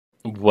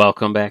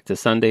Welcome back to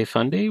Sunday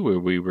Funday, where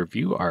we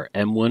review our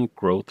M1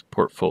 growth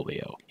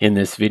portfolio. In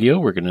this video,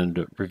 we're going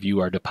to review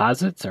our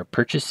deposits, our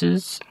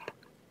purchases,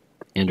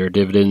 and our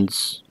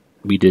dividends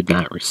we did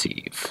not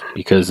receive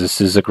because this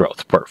is a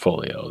growth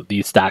portfolio.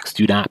 These stocks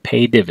do not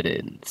pay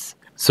dividends.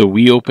 So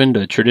we opened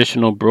a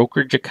traditional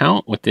brokerage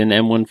account within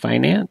M1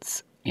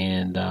 Finance,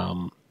 and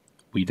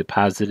we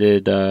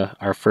deposited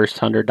our first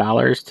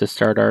 $100 to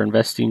start our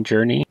investing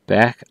journey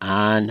back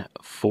on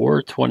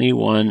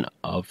 4/21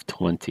 of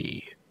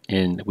 20.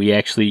 And we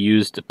actually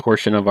used a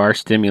portion of our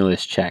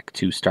stimulus check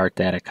to start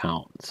that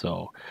account.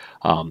 So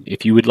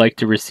if you would like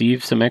to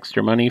receive some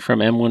extra money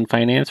from M1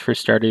 Finance for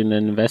starting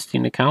an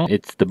investing account,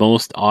 it's the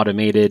most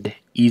automated,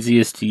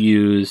 easiest to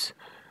use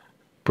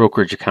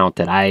brokerage account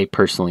that I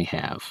personally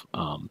have.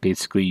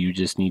 Basically, you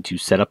just need to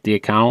set up the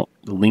account,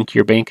 link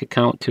your bank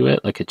account to it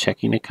like a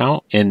checking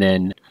account, and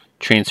then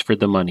transfer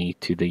the money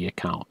to the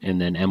account. And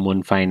then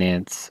M1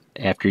 Finance,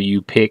 after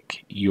you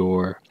pick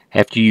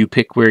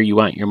where you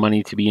want your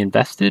money to be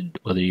invested,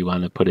 whether you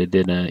want to put it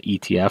in an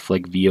ETF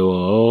like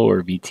VOO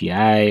or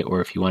VTI, or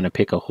if you want to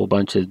pick a whole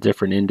bunch of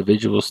different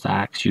individual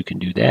stocks, you can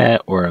do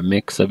that, or a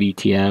mix of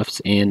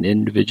ETFs and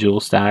individual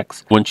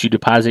stocks. Once you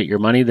deposit your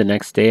money, the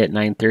next day at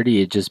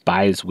 9:30, it just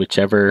buys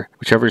whichever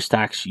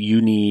stocks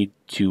you need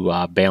to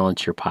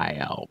balance your pie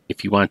out.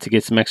 If you want to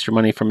get some extra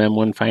money from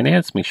M1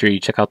 Finance, make sure you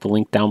check out the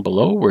link down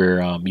below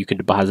where you can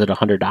deposit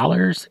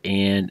 $100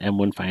 and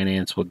M1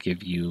 Finance will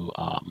give you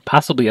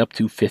possibly up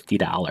to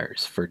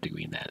 $50 for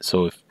doing that.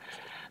 So if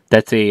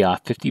that's a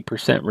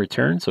 50%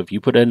 return, so if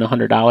you put in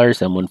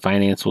 $100, M1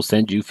 Finance will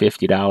send you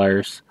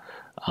 $50.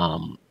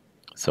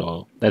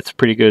 So that's a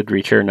pretty good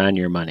return on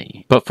your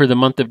money. But for the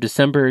month of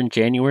December and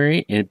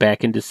January, and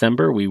back in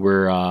December, we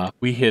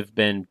have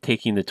been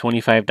taking the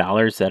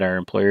 $25 that our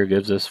employer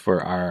gives us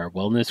for our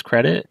wellness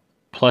credit,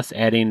 plus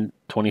adding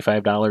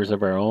 $25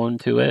 of our own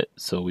to it.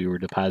 So we were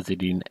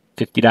depositing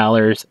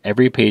 $50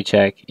 every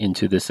paycheck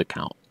into this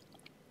account.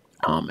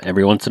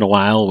 Every once in a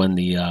while, when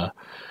the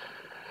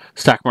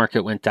stock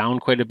market went down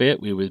quite a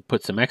bit, we would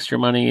put some extra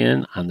money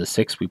in. On the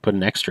 6th, we put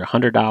an extra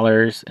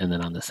 $100, and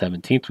then on the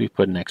 17th, we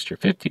put an extra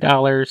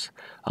 $50.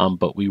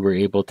 But we were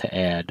able to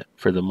add,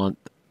 for the month,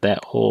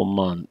 that whole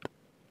month,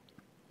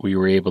 we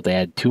were able to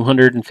add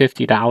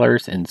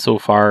 $250, and so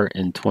far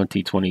in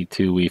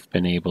 2022, we've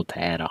been able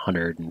to add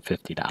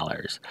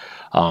 $150.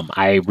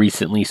 I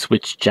recently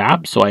switched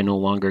jobs, so I no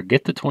longer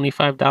get the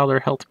 $25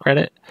 health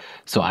credit,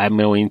 so I'm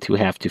going to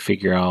have to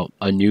figure out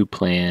a new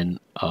plan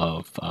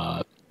of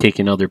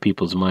taking other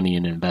people's money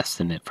and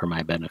investing it for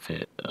my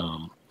benefit.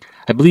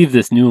 I believe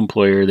this new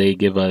employer, they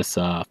give us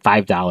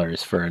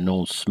 $5 for a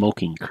no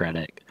smoking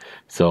credit.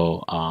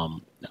 So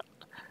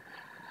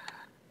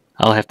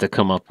I'll have to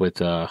come up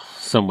with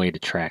some way to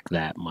track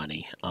that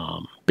money.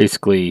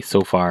 Basically,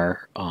 so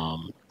far,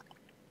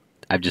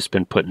 I've just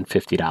been putting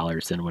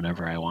 $50 in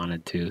whenever I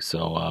wanted to.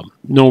 So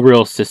no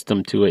real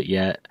system to it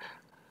yet.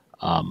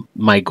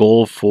 My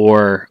goal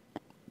for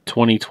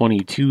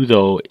 2022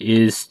 though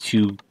is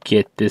to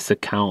get this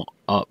account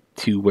up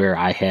to where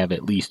I have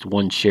at least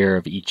one share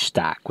of each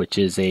stock, which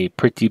is a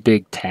pretty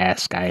big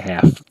task I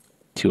have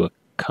to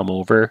come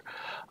over.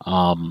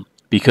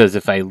 Because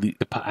if I'm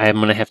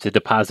going to have to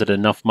deposit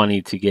enough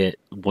money to get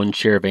one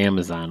share of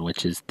Amazon,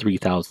 which is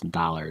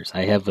 $3,000.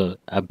 I have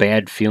a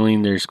bad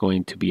feeling there's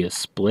going to be a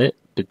split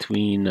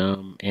between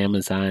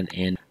Amazon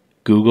and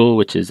Google,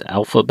 which is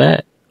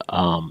Alphabet.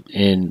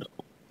 And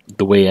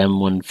the way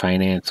M1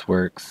 Finance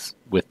works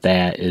with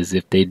that is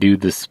if they do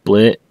the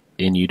split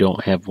and you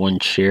don't have one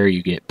share,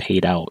 you get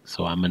paid out.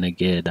 So I'm going to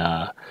get,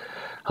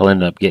 I'll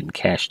end up getting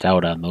cashed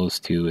out on those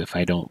two if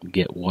I don't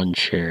get one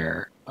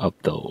share of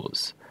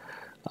those.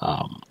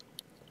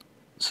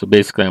 So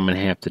basically I'm going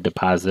to have to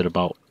deposit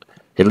about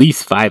at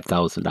least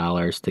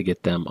 $5,000 to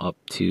get them up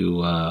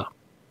to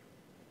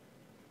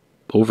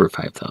over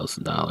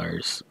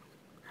 $5,000.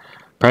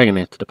 Probably going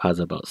to have to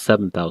deposit about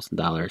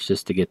 $7,000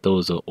 just to get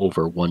those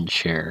over one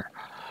share.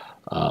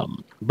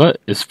 But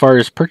as far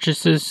as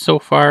purchases so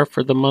far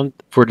for the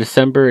month, for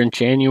December and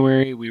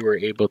January, we were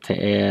able to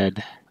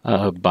add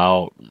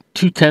about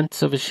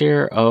 0.2 of a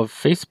share of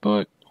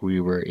Facebook. We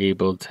were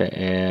able to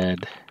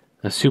add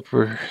a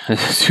super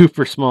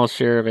small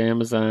share of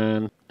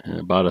Amazon, and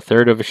about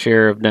 1/3 of a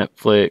share of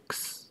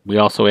Netflix. We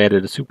also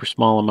added a super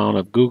small amount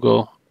of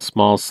Google,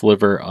 small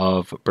sliver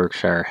of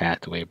Berkshire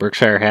Hathaway.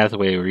 Berkshire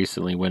Hathaway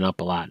recently went up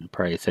a lot in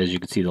price. As you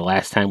can see, the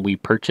last time we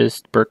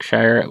purchased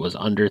Berkshire, it was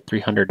under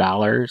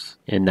 $300,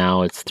 and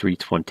now it's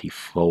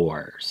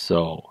 $324.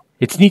 So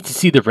it's neat to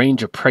see the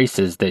range of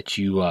prices that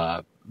you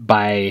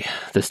buy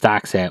the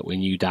stocks at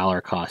when you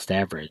dollar cost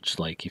average.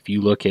 Like if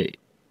you look at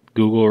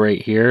Google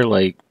right here,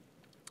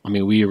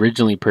 we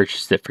originally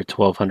purchased it for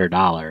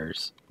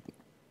 $1,200.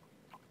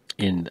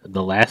 And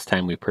the last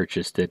time we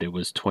purchased it, it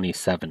was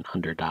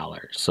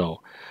 $2,700.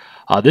 So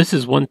this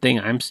is one thing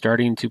I'm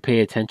starting to pay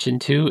attention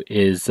to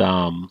is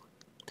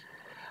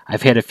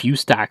I've had a few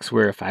stocks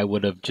where if I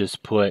would have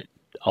just put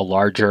a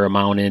larger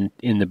amount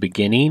in the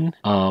beginning,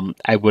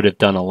 I would have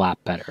done a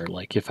lot better.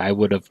 Like if I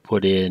would have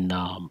put in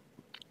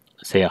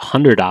say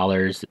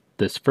 $100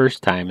 this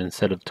first time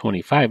instead of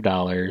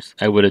 $25,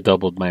 I would have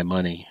doubled my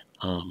money.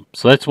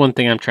 So that's one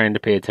thing I'm trying to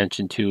pay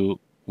attention to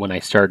when I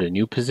start a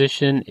new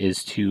position,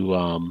 is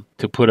to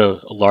put a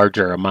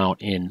larger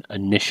amount in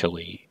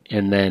initially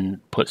and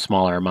then put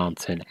smaller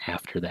amounts in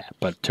after that,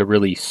 but to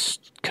really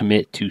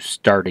commit to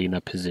starting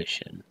a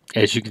position.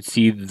 As you can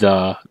see,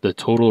 the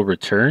total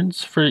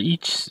returns for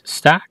each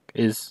stock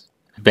is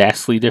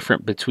vastly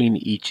different between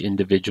each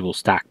individual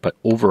stock, but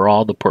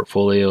overall the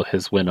portfolio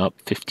has went up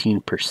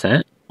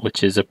 15%,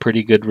 which is a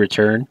pretty good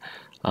return.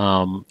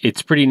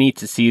 It's pretty neat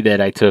to see that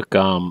I took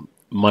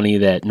money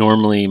that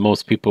normally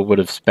most people would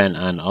have spent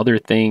on other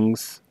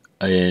things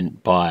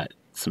and bought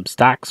some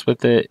stocks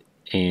with it,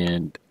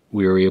 and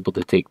we were able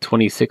to take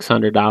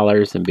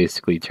 $2,600 and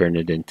basically turn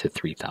it into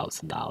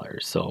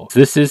 $3,000. So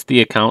this is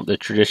the account, the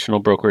traditional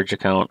brokerage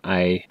account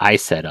I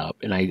set up.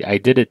 And I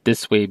did it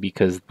this way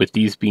because with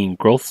these being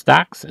growth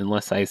stocks,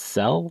 unless I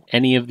sell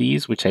any of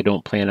these, which I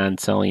don't plan on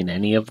selling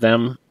any of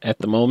them at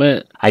the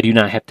moment, I do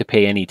not have to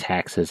pay any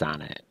taxes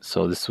on it.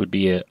 So this would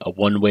be a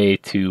one way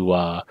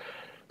to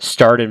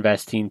start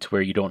investing to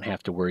where you don't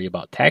have to worry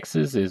about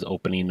taxes, is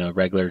opening a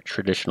regular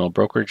traditional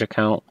brokerage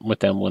account with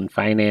M1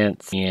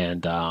 Finance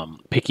and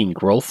picking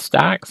growth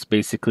stocks.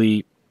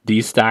 Basically,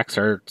 these stocks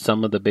are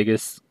some of the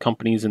biggest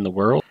companies in the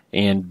world,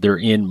 and they're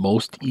in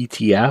most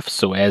ETFs.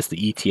 So as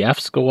the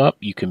ETFs go up,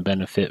 you can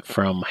benefit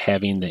from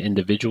having the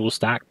individual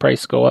stock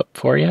price go up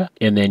for you,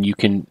 and then you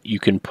can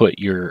put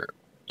you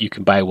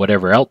can buy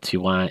whatever else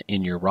you want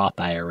in your Roth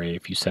IRA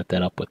if you set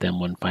that up with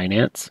M1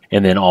 Finance.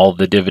 And then all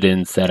the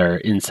dividends that are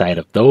inside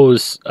of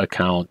those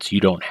accounts, you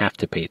don't have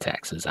to pay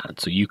taxes on.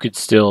 So you could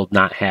still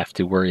not have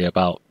to worry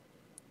about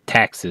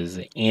taxes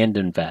and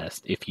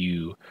invest if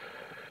you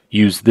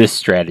use this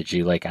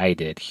strategy like I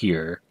did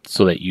here,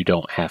 so that you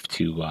don't have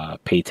to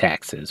pay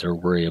taxes or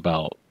worry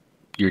about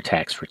your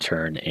tax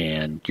return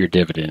and your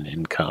dividend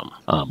income.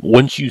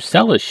 Once you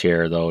sell a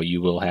share, though,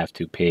 you will have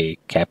to pay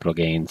capital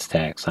gains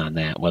tax on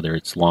that, whether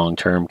it's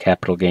long-term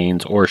capital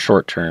gains or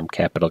short-term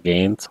capital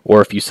gains.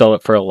 Or if you sell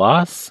it for a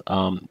loss,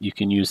 you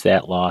can use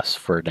that loss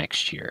for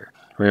next year.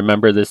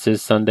 Remember, this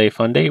is Sunday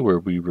Funday, where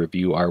we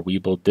review our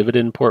Webull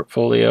dividend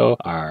portfolio,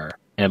 our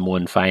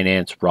M1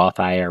 Finance Roth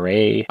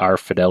IRA, our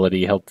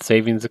Fidelity Health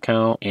Savings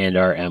Account, and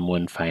our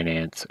M1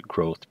 Finance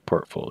Growth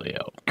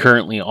Portfolio.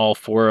 Currently, all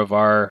four of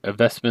our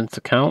investments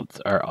accounts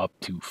are up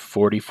to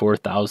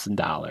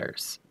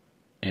 $44,000,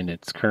 and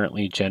it's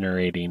currently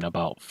generating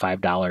about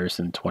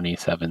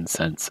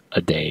 $5.27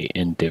 a day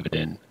in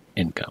dividend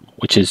income,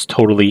 which is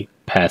totally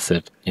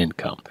passive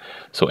income.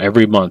 So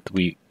every month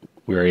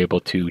we're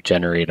able to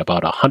generate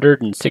about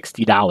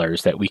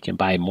 $160 that we can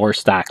buy more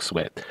stocks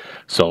with.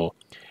 So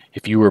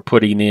if you were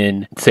putting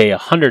in, say,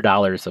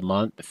 $100 a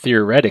month,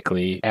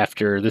 theoretically,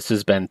 after this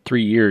has been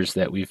 3 years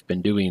that we've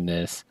been doing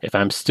this, if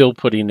I'm still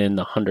putting in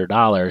the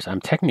 $100,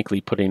 I'm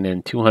technically putting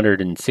in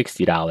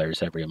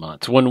 $260 every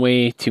month. It's one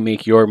way to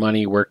make your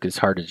money work as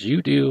hard as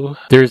you do.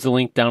 There's a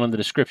link down in the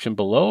description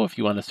below if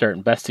you want to start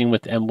investing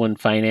with M1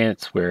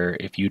 Finance, where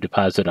if you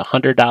deposit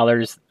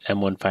 $100,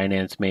 M1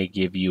 Finance may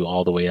give you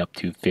all the way up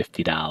to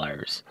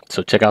 $50.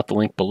 So check out the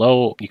link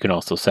below. You can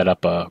also set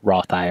up a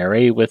Roth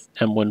IRA with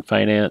M1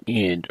 Finance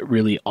and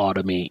really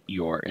automate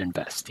your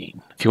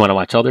investing. If you want to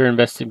watch other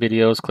investing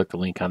videos, click the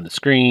link on the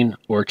screen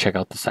or check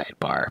out the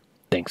sidebar.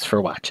 Thanks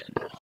for watching.